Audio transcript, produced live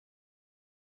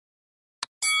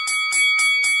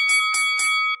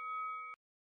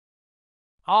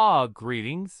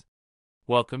Greetings.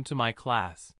 Welcome to my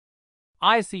class.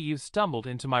 I see you've stumbled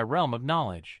into my realm of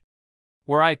knowledge,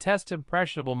 where I test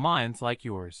impressionable minds like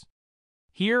yours.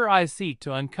 Here I seek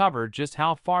to uncover just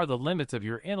how far the limits of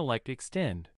your intellect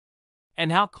extend,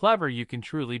 and how clever you can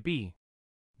truly be.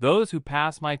 Those who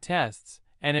pass my tests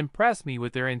and impress me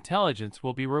with their intelligence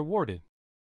will be rewarded.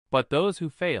 But those who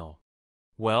fail,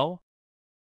 well,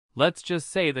 let's just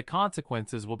say the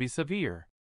consequences will be severe.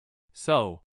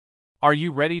 So, are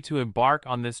you ready to embark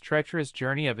on this treacherous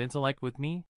journey of intellect with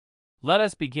me? Let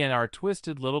us begin our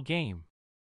twisted little game,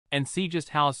 and see just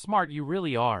how smart you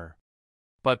really are.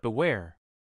 But beware,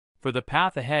 for the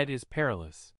path ahead is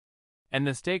perilous, and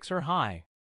the stakes are high.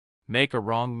 Make a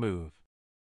wrong move,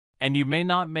 and you may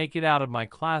not make it out of my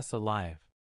class alive.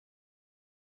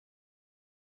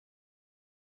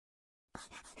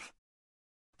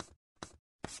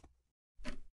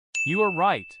 You are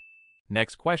right.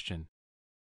 Next question.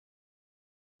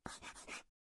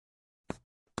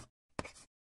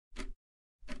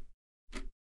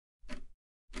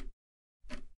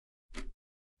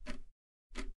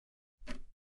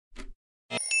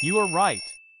 You are right.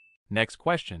 Next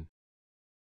question.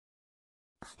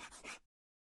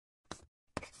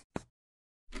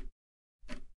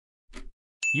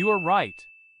 You are right.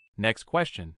 Next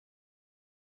question.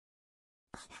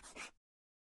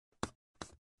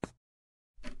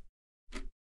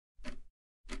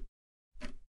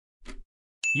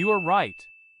 You are right.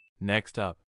 Next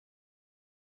up.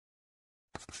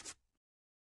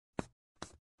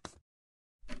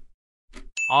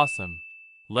 Awesome.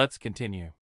 Let's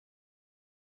continue.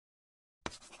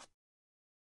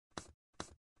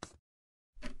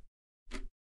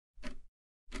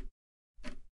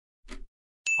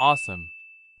 Awesome.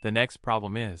 The next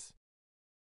problem is: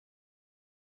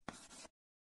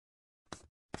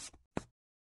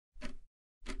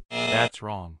 that's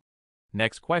wrong.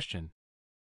 Next question.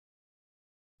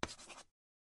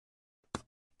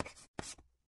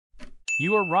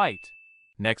 You are right.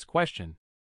 Next question.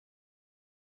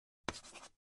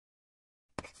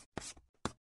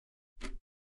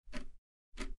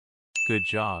 Good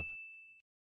job.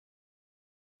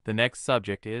 The next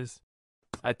subject is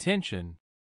attention.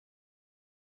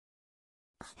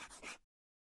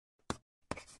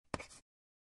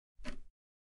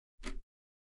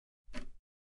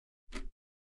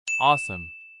 Awesome.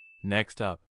 Next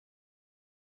up.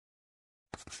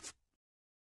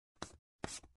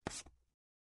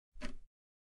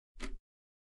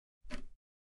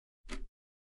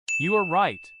 You are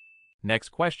right. Next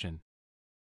question.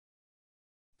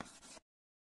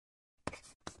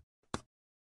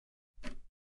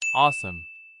 Awesome.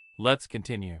 Let's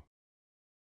continue.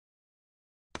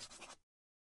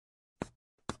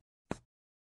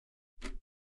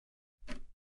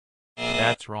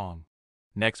 That's wrong.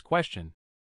 Next question.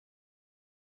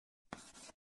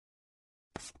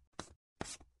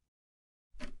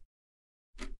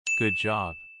 Good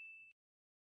job.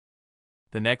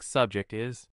 The next subject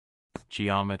is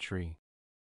geometry.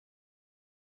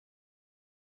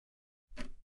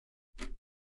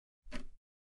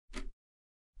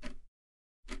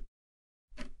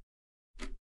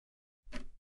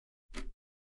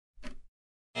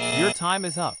 Your time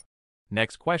is up.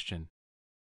 Next question.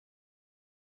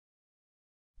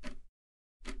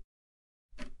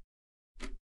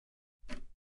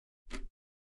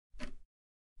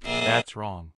 That's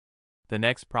wrong. The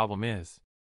next problem is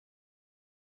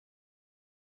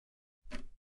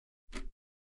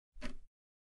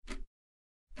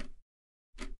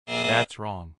that's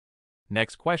wrong.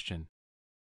 Next question.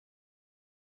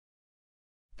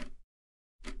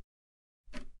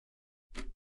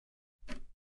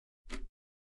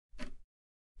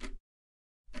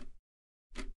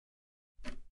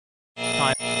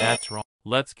 Time. That's wrong.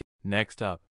 Let's get next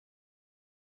up.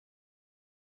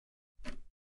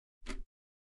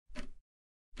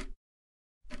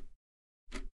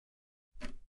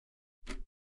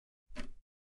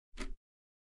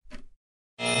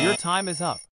 Your time is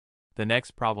up. The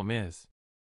next problem is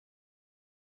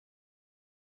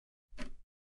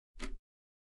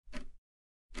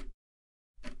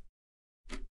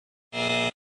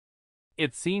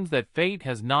it seems that fate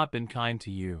has not been kind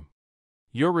to you.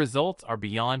 Your results are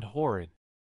beyond horrid,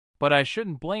 but I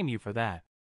shouldn't blame you for that.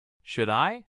 Should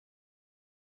I?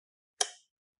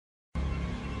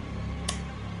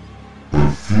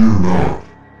 But fear not,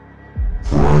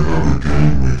 for I have a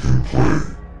game we can play.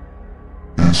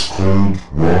 It's called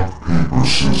Rock, Paper,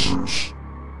 Scissors,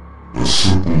 a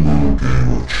simple little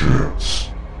game of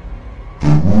chance.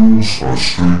 The rules are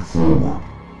straightforward.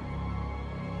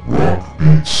 Rock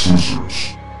beats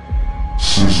scissors,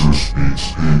 scissors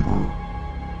beats paper,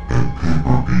 and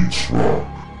paper beats rock.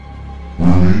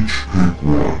 We'll each pick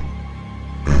one,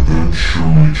 and then show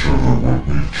each other what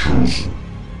we've chosen.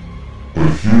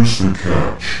 But here's the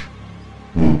catch.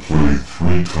 We'll play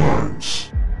 3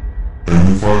 times. And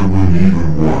if I win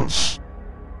even once,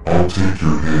 I'll take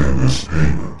your hand as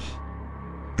payment.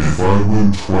 If I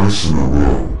win twice in a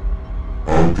row,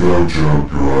 I'll gouge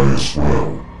out your eye as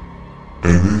well.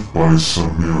 And if by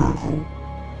some miracle,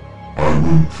 I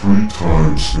win 3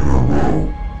 times in a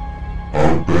row,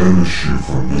 I'll banish you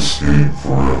from this game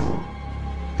forever.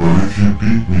 But if you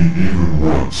beat me even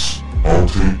once, I'll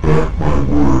take back my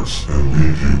words and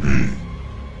leave you be.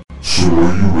 So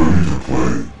are you ready to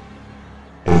play?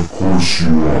 Of course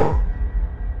you are.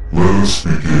 Let us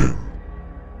begin.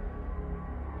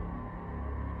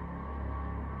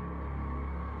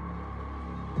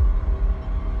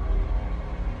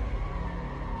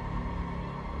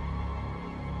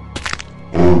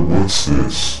 Oh, what's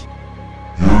this?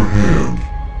 Your hand,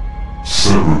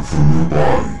 severed from your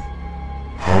body.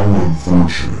 How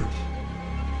unfortunate.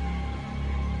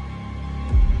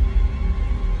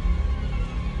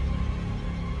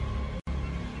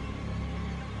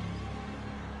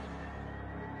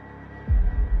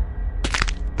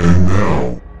 And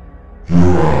now,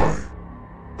 your eye,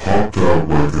 popped out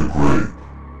like a grape.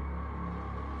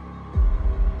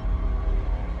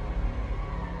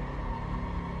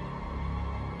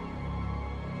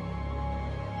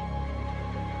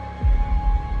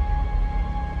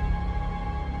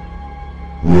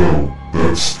 Well,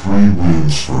 that's 3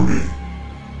 wins for me.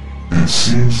 It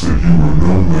seems that you were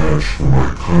no match for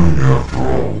my cunning after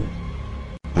all.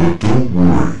 But don't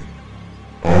worry,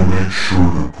 I'll make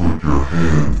sure to put your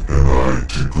hand and eye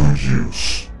to good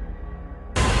use.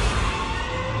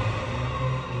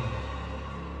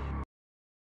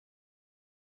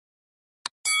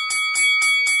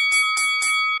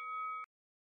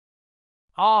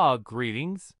 Ah,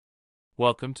 greetings.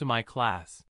 Welcome to my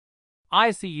class.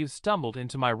 I see you've stumbled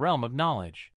into my realm of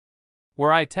knowledge,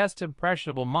 where I test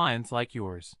impressionable minds like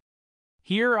yours.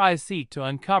 Here I seek to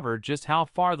uncover just how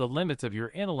far the limits of your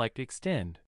intellect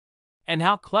extend, and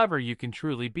how clever you can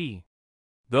truly be.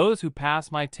 Those who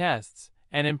pass my tests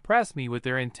and impress me with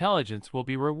their intelligence will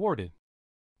be rewarded.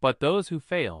 But those who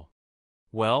fail,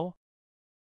 well,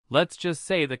 let's just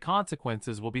say the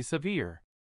consequences will be severe.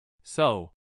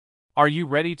 So, are you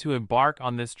ready to embark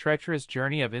on this treacherous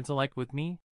journey of intellect with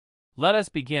me? Let us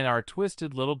begin our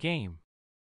twisted little game,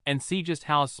 and see just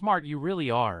how smart you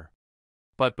really are.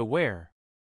 But beware,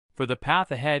 for the path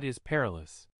ahead is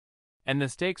perilous, and the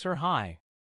stakes are high.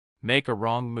 Make a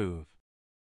wrong move,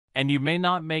 and you may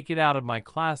not make it out of my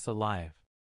class alive.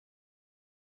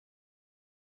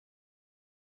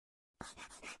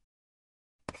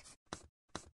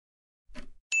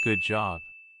 Good job.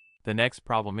 The next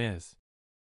problem is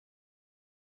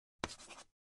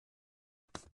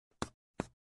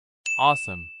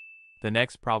awesome. The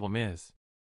next problem is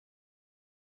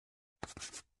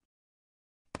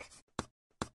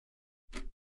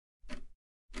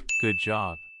good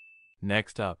job.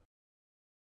 Next up.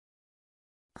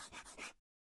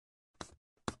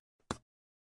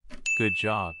 Good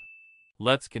job.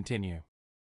 Let's continue.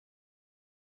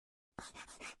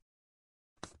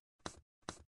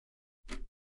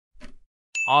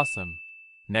 Awesome.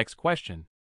 Next question.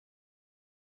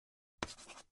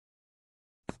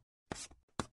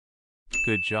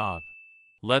 Good job.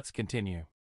 Let's continue.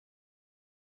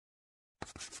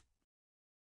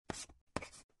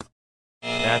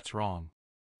 That's wrong.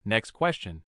 Next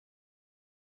question.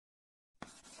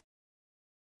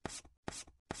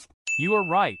 You are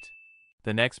right.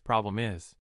 The next problem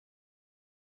is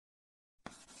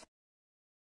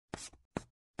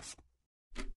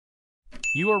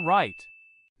you are right.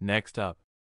 Next up.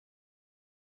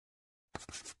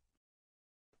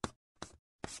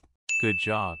 Good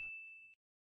job.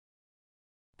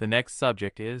 The next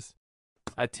subject is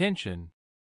attention.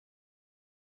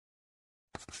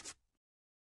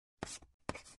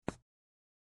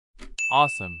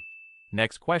 Awesome.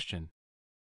 Next question.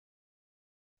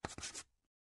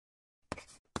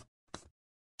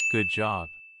 Good job.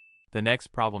 The next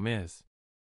problem is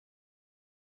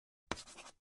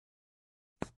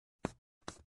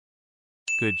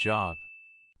good job.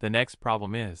 The next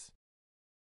problem is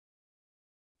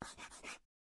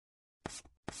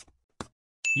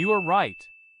you are right.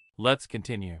 Let's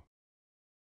continue.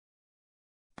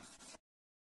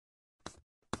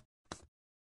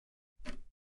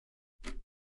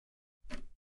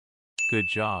 Good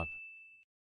job.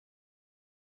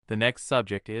 The next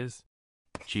subject is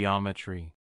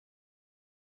geometry.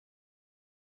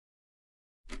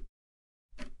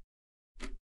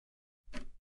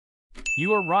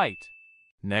 You are right.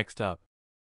 Next up.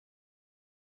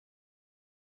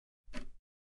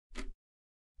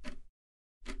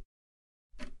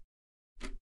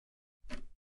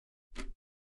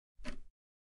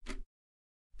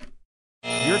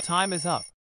 Your time is up.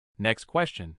 Next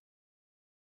question.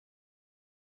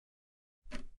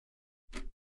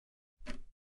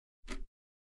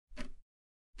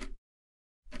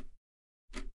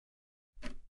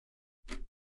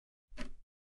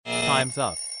 Time's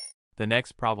up. The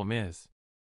next problem is: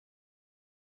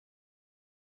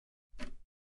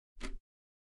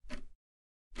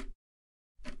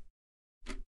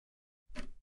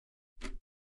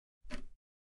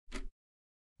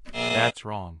 that's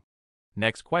wrong.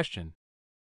 Next question.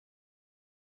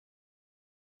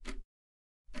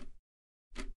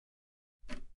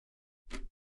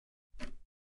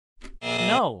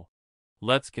 No.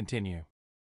 Let's continue.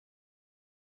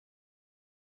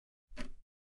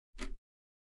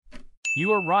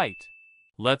 You are right.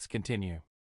 Let's continue.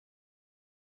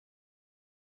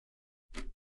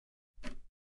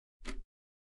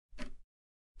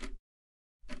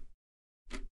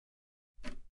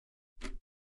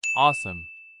 Awesome.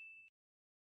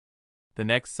 The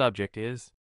next subject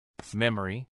is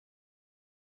memory.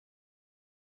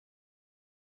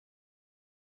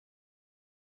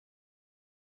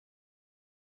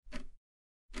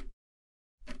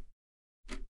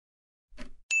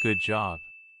 Good job.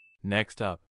 Next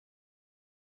up.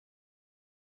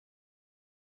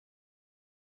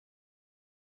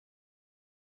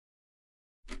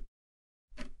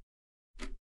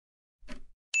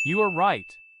 You are right.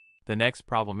 The next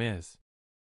problem is: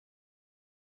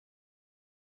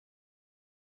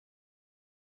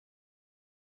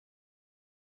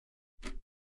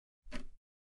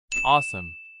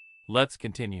 awesome. Let's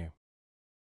continue.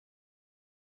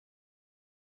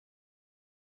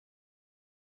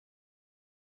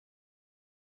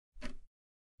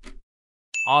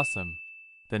 Awesome.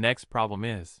 The next problem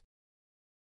is: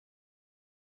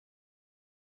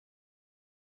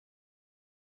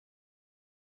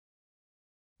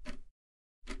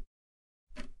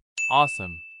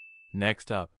 awesome.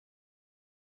 Next up.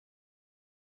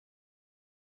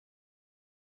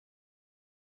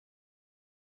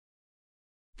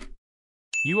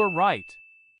 You are right.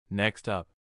 Next up.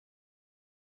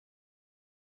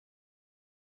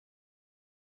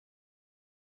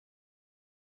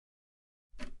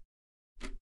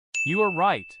 You are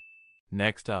right.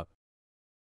 Next up.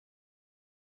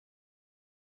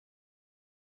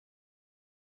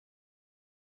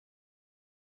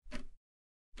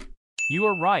 You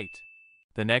are right.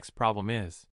 The next problem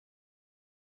is: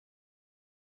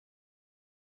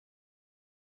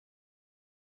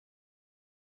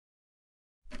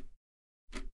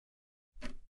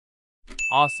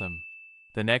 awesome.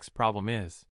 The next problem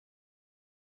is: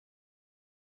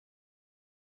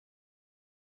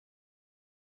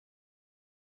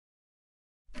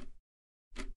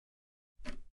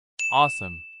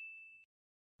 awesome.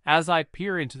 As I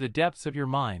peer into the depths of your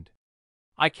mind,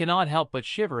 I cannot help but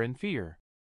shiver in fear.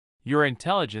 Your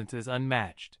intelligence is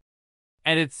unmatched,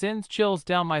 and it sends chills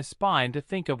down my spine to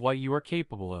think of what you are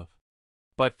capable of.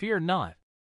 But fear not.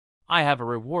 I have a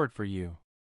reward for you.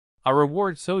 A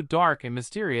reward so dark and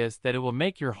mysterious that it will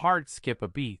make your heart skip a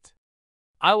beat.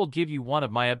 I will give you one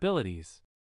of my abilities,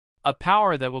 a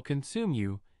power that will consume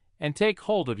you and take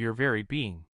hold of your very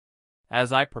being.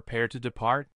 As I prepare to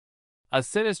depart, a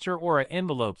sinister aura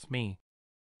envelopes me,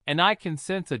 and I can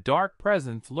sense a dark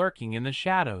presence lurking in the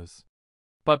shadows.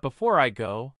 But before I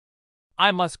go,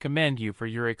 I must commend you for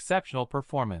your exceptional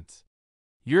performance.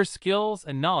 Your skills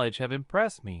and knowledge have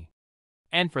impressed me,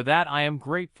 and for that I am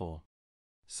grateful.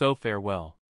 So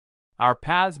farewell. Our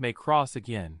paths may cross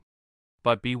again,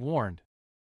 but be warned,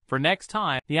 for next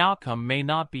time the outcome may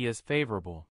not be as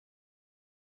favorable.